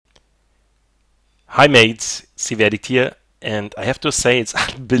Hi mates, ADX here, and I have to say it's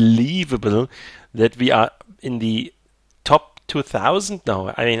unbelievable that we are in the top 2000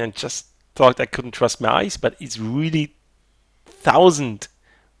 now. I mean, I just thought I couldn't trust my eyes, but it's really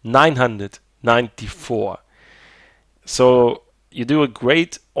 1994. So you do a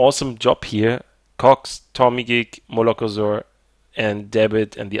great, awesome job here. Cox, TommyGig, molokozor, and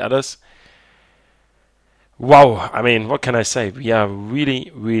Debet, and the others. Wow, I mean, what can I say? We are really,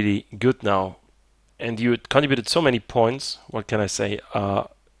 really good now. And you contributed so many points. What can I say?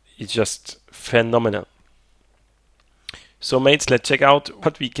 It's just phenomenal. So mates, let's check out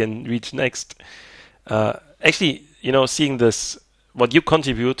what we can reach next. Actually, you know, seeing this, what you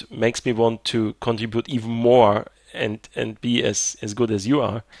contribute makes me want to contribute even more and be as good as you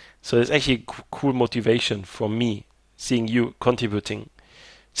are. So it's actually a cool motivation for me, seeing you contributing.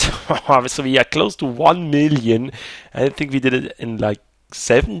 So we are close to 1 million. I think we did it in like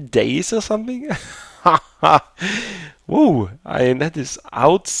 7 days or something. Whoa, that is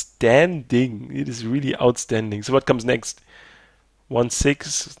outstanding. It is really outstanding. So what comes next?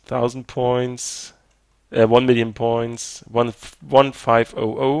 16,000 points, 1 million points,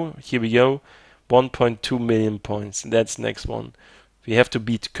 1500. Here we go. 1.2 million points. That's next one. We have to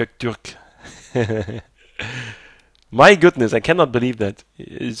beat Köktürk. My goodness, I cannot believe that.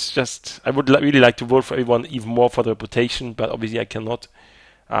 It's just, I would really like to vote for everyone even more for the reputation, but obviously I cannot.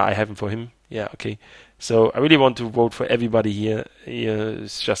 I have him for him. Yeah, okay. So I really want to vote for everybody here.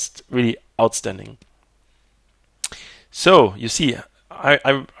 It's just really outstanding. So you see,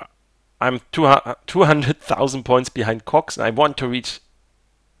 I'm 200,000 points behind Cox, and I want to reach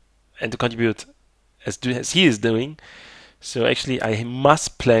and to contribute as he is doing. So actually, I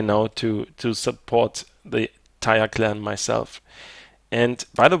must plan now to support the entire clan myself. And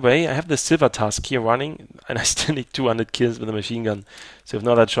by the way, I have the silver task here running, and I still need 200 kills with a machine gun. So I have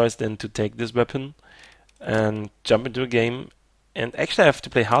no other choice than to take this weapon and jump into a game. And actually I have to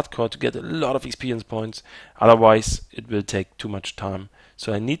play hardcore to get a lot of experience points. Otherwise, it will take too much time.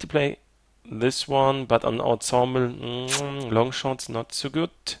 So I need to play this one, but on ensemble, long shots, not so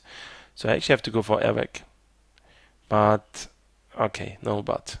good. So I actually have to go for Evac. But, okay, no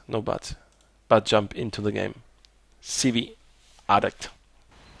but. But jump into the game. CV. ADX.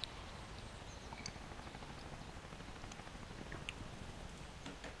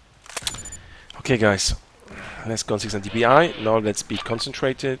 Okay guys, let's go on 600 DPI. Now let's be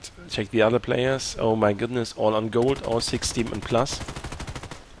concentrated. Check the other players. Oh my goodness, all on gold, all 60 and plus.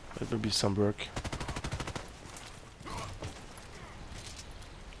 That will be some work.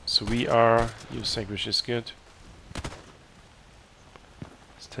 So we are, use Sandwich is good.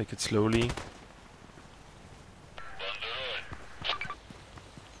 Let's take it slowly.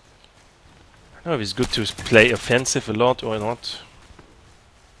 I don't know if it's good to play offensive a lot or not.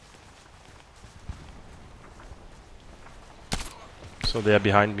 So they are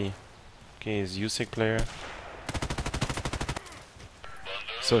behind me. Okay, it's USIC player.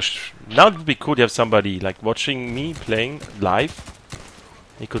 So now it would be cool to have somebody like watching me playing live.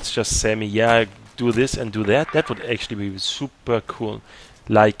 He could just say me, yeah, do this and do that. That would actually be super cool.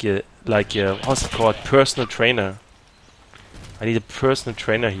 Like a what's it called? Personal trainer. I need a personal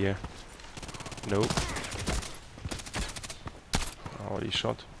trainer here. No. Already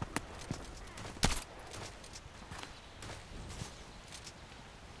shot.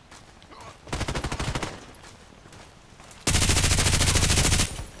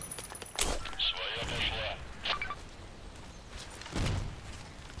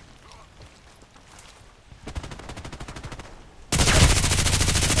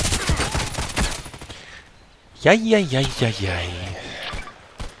 Yay.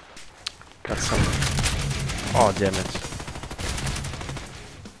 Got some. Oh, damn it.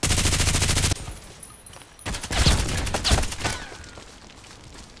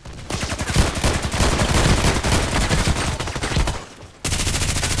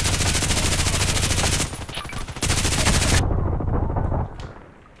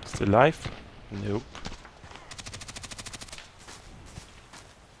 Still alive? Nope.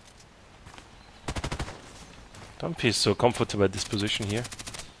 Don't feel so comfortable at this position here.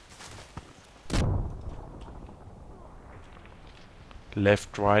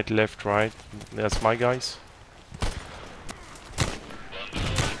 Left, right. There's my guys.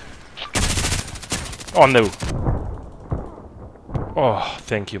 Oh no! Oh,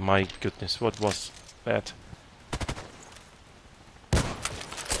 thank you, my goodness, what was that?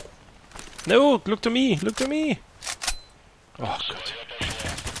 No, look to me! Oh, good.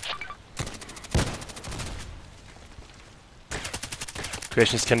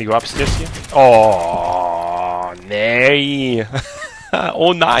 Question is, can you go upstairs here? Oh, nee!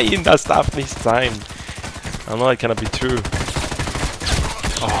 Oh nein, das darf nicht sein. I know it cannot be true.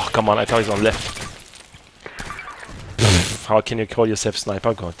 Oh, come on, I thought he's on left. Pfft, how can you call yourself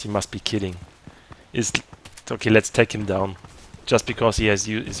Sniper God? You must be kidding. Okay, let's take him down. Just because he is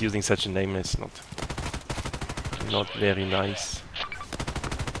using such a name, it's not very nice.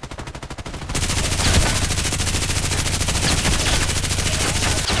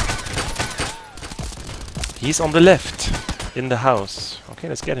 He's on the left, in the house. Okay,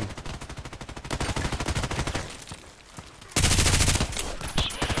 let's get him.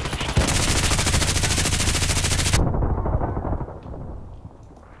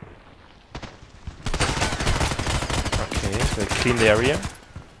 Okay, so clean the area.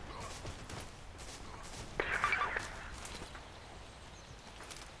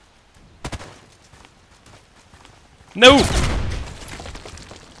 No!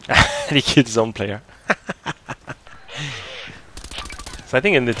 He killed his own player. So I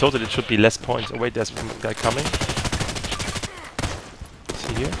think in the total it should be less points. Oh wait, there's a guy coming. Is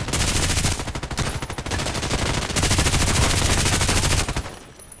he here?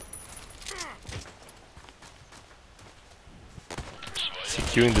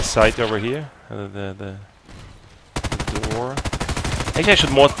 Securing the site over here. The door. Actually I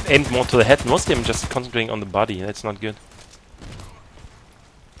should aim more to the head. Mostly I'm just concentrating on the body. That's not good.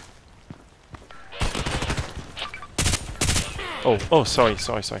 Oh, sorry.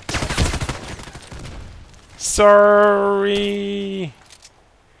 Sorry!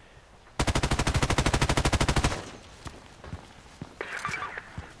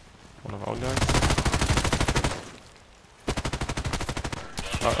 One of our guys.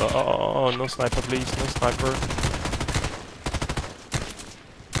 Oh, no sniper please, no sniper.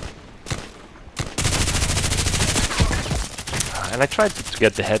 And I tried to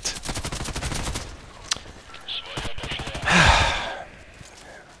get the head.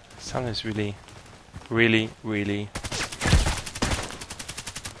 Sometimes really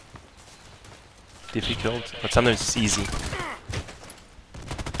difficult, but sometimes it's easy.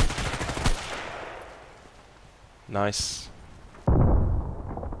 Nice.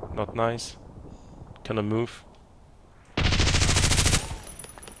 Not nice. Cannot move.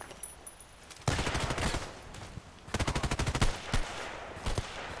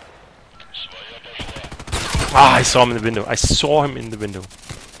 Ah, I saw him in the window.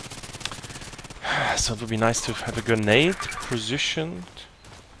 So it would be nice to have a grenade positioned.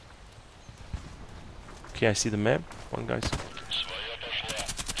 Okay, I see the map. One guy's.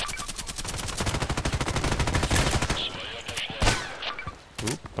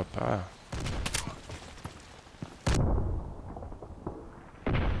 Oop, papa.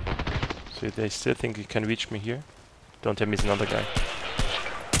 So they still think he can reach me here. Don't tell me it's another guy.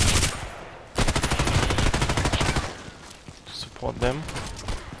 To support them.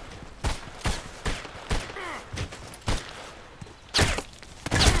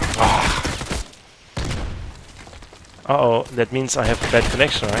 Uh-oh, that means I have a bad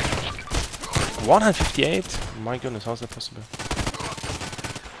connection, right? 158? My goodness, how's that possible?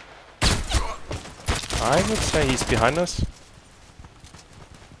 I would say he's behind us.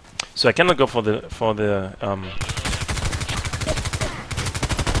 So I cannot go for the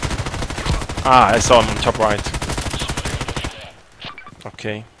I saw him on top right.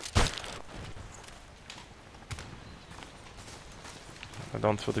 Okay. I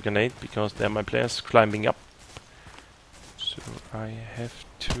don't throw the grenade because there are my players climbing up. So I have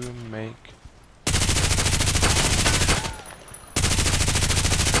to make...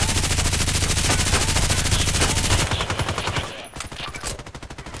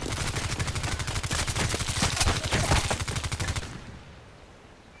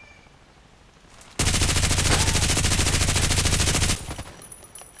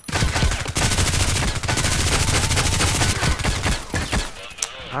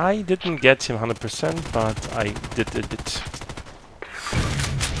 I didn't get him 100%, but I did a bit.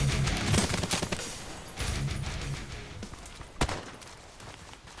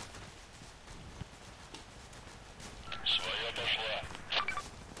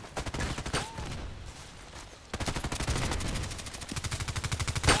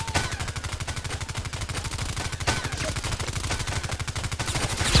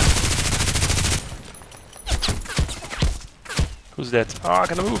 Who's that? Ah, I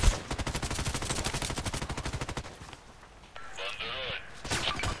can move!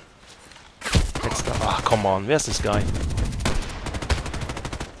 Ah, come on, where's this guy?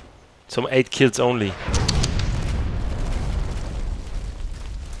 Some 8 kills only.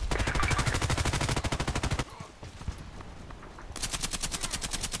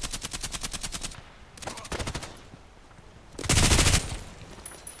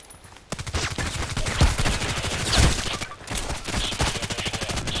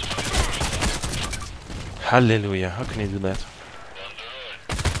 Hallelujah. How can you do that?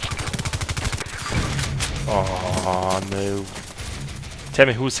 Oh no. Tell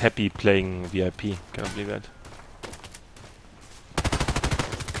me who's happy playing VIP. Can't believe that.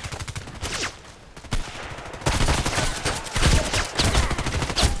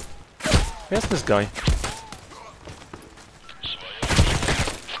 Where's this guy?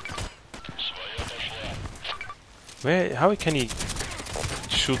 Where? How can he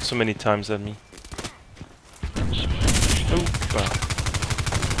shoot so many times at me?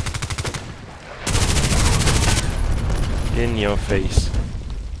 In your face.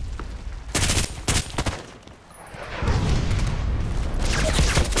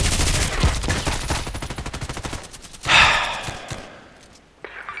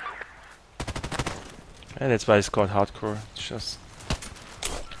 And that's why it's called hardcore. It's just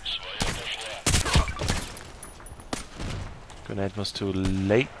grenade was too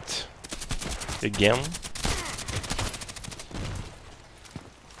late. Again.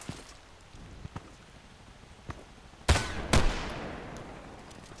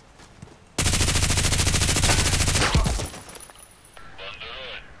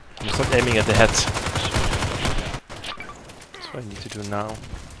 I'm not aiming at the head. That's what I need to do now.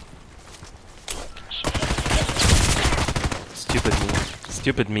 Stupid me.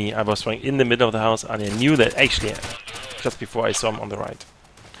 Stupid me. I was running in the middle of the house and I knew that actually just before I saw him on the right.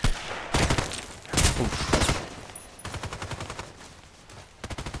 Oof.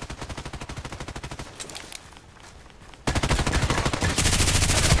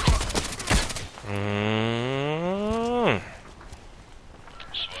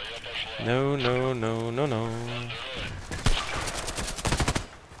 No, no, no, no, no.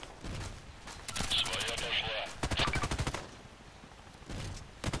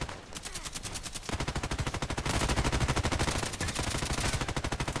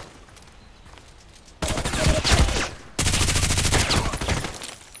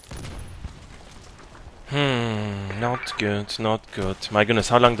 Not good, not good. My goodness,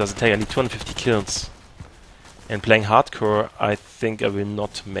 how long does it take? I need 250 kills. And playing hardcore, I think I will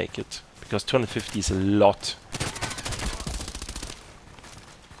not make it. Because 250 is a lot.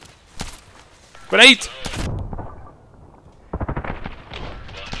 Grenade!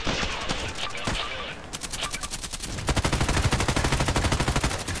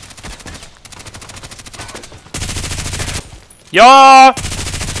 Yeah!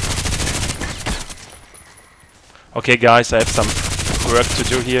 Okay guys, I have some work to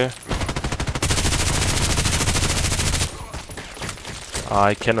do here.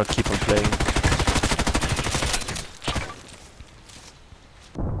 I cannot keep on playing.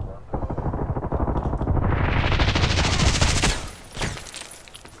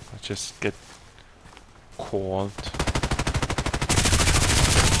 I just get called.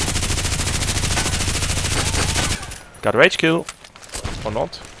 Got a rage kill. Or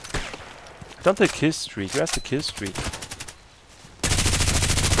not. I don't have a kill streak. Where's the kill streak?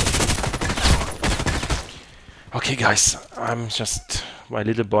 Okay guys, I'm just... My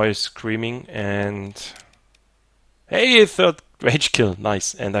little boy is screaming and... Hey, third rage kill.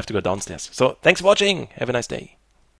 Nice. And I have to go downstairs. So, thanks for watching. Have a nice day.